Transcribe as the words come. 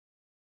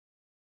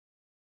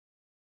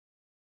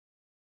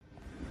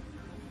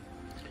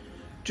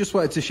Just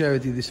wanted to share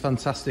with you this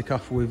fantastic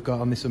offer we've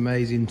got on this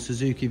amazing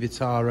Suzuki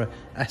Vitara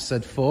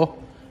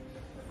SZ4.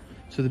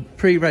 So they're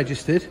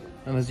pre-registered,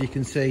 and as you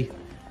can see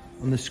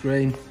on the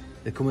screen,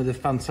 they come with a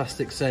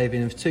fantastic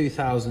saving of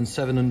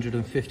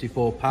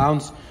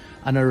 £2,754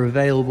 and are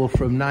available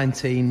from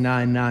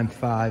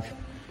 £19,995.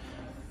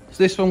 So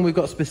this one we've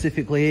got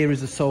specifically here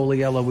is a solar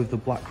yellow with the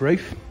black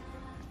roof.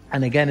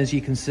 And again, as you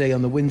can see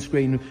on the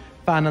windscreen,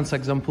 finance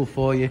example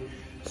for you.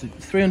 So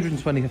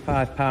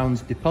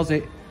 £325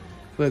 deposit,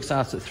 works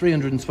out at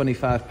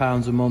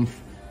 £325 a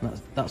month.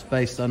 That's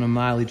based on a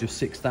mileage of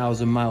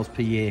 6,000 miles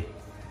per year.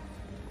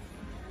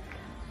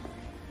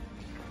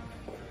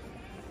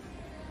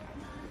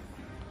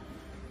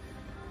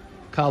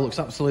 Car looks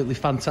absolutely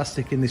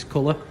fantastic in this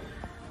colour,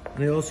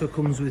 and it also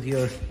comes with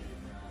your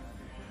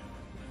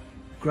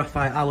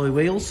graphite alloy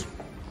wheels.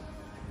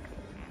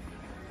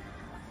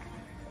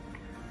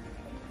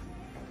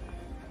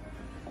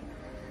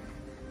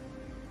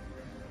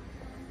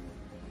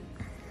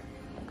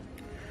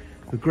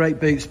 With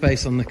great boot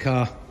space on the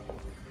car,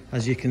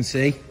 as you can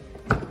see.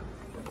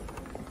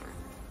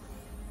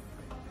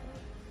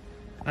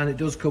 And it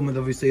does come with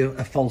obviously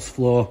a false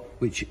floor,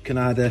 which can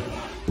either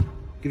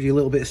give you a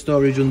little bit of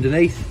storage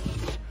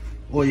underneath,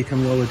 or you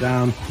can lower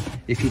down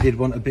if you did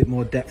want a bit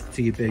more depth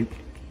to your boot.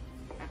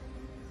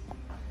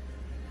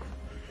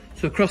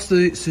 So across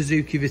the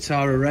Suzuki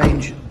Vitara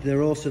range,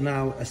 they're also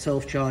now a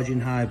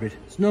self-charging hybrid.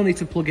 There's no need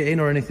to plug it in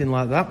or anything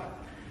like that.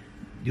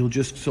 You'll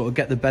just sort of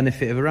get the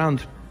benefit of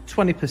around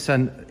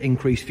 20%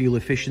 increased fuel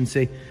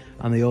efficiency,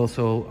 and they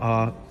also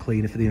are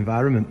cleaner for the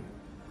environment.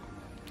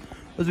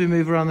 As we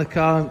move around the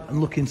car and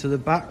look into the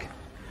back,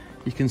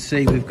 you can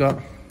see we've got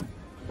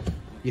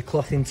your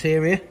cloth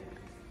interior,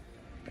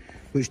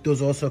 which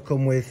does also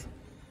come with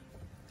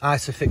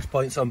ISOFIX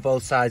points on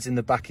both sides in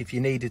the back if you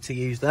needed to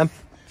use them.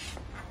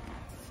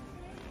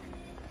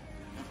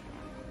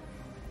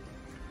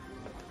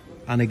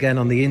 And again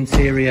on the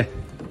interior,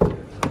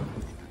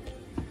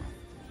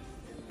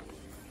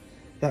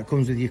 that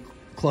comes with your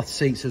cloth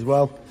seats as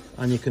well,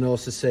 and you can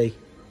also see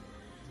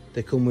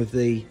they come with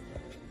the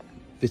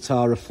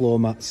Vitara floor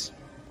mats.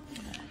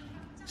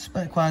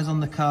 Spec wise on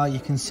the car, you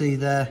can see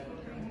there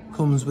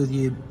comes with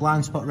your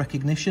blind spot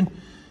recognition.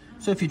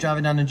 So if you're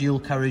driving down a dual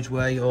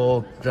carriageway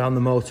or down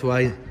the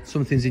motorway,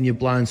 something's in your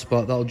blind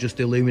spot, that'll just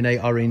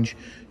illuminate orange,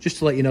 just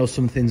to let you know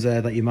something's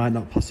there that you might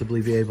not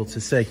possibly be able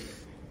to see.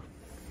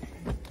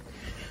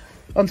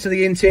 Onto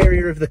the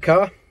interior of the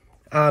car,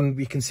 and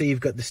you can see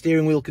you've got the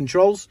steering wheel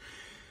controls.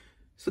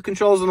 So the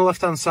controls on the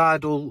left hand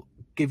side will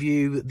give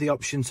you the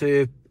option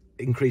to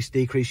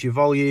decrease your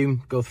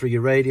volume, go through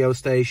your radio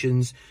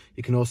stations.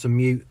 You can also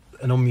mute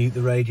and unmute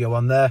the radio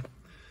on there.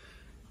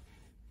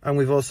 And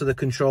we've also the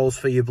controls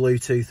for your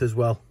Bluetooth as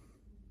well.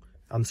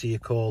 Answer your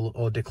call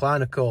or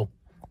decline a call.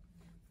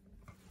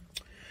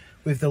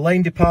 With the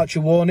lane departure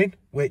warning,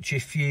 which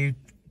if you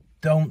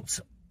don't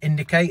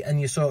indicate and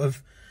you're sort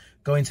of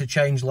going to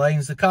change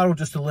lanes, the car will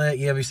just alert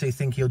you, obviously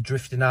think you're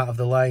drifting out of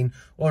the lane,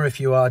 or if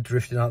you are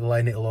drifting out of the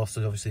lane, it'll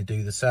also obviously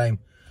do the same.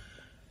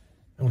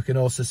 And we can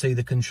also see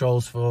the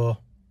controls for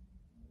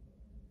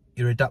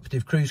your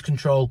adaptive cruise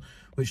control,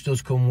 which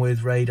does come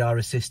with radar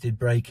assisted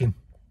braking.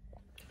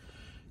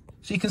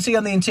 So you can see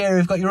on the interior,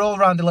 we've got your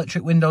all-round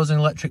electric windows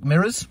and electric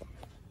mirrors.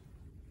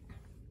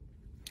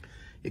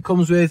 It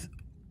comes with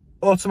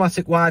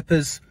automatic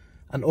wipers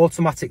and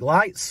automatic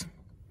lights.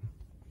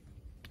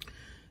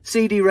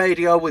 CD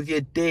radio with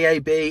your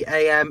DAB,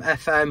 AM,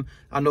 FM,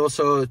 and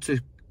also to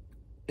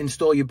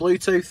install your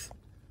Bluetooth.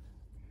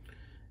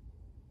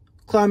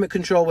 Climate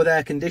control with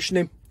air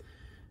conditioning.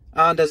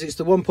 And as it's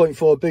the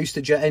 1.4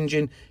 booster jet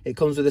engine, it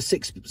comes with a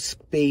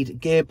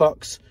 6-speed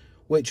gearbox,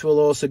 which will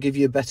also give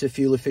you a better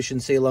fuel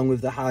efficiency along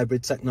with the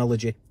hybrid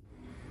technology.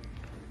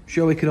 I'm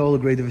sure we can all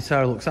agree the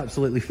Vitara looks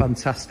absolutely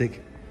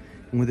fantastic,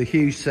 and with a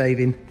huge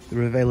saving,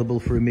 they're available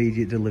for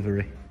immediate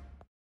delivery.